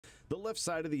The left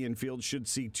side of the infield should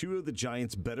see two of the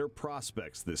Giants' better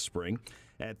prospects this spring.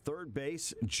 At third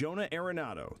base, Jonah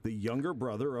Arenado, the younger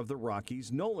brother of the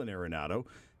Rockies' Nolan Arenado,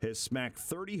 has smacked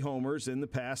 30 homers in the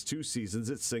past 2 seasons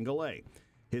at Single-A.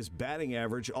 His batting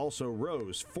average also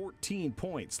rose 14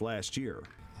 points last year.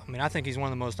 I mean, I think he's one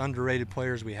of the most underrated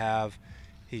players we have.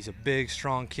 He's a big,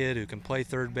 strong kid who can play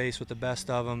third base with the best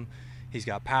of them. He's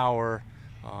got power.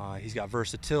 He's got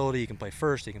versatility. He can play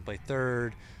first. He can play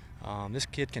third. This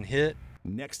kid can hit.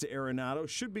 Next to Arenado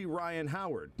should be Ryan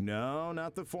Howard. No,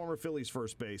 not the former Phillies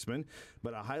first baseman,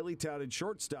 but a highly touted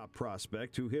shortstop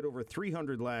prospect who hit over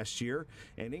 300 last year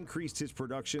and increased his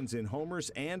productions in homers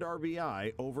and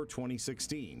RBI over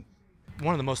 2016.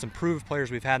 One of the most improved players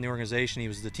we've had in the organization. He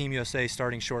was the Team USA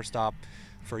starting shortstop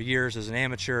for years as an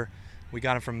amateur. We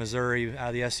got him from Missouri out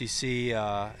of the SEC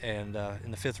and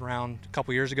in the 5th round a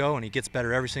couple years ago, and he gets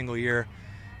better every single year.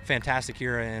 Fantastic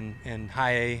year in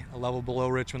high A, a level below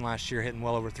Richmond last year, hitting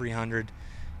well over 300.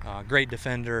 Great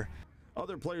defender.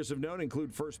 Other players of note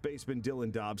include first baseman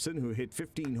Dylan Dobson, who hit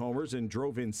 15 homers and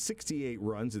drove in 68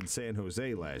 runs in San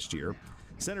Jose last year.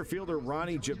 Center fielder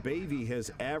Ronnie Jabavi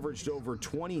has averaged over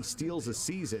 20 steals a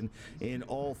season in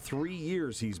all 3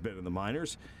 years he's been in the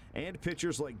minors. And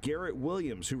pitchers like Garrett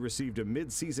Williams, who received a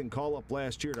midseason call-up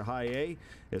last year to high A,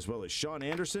 as well as Sean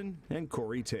Anderson and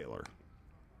Corey Taylor.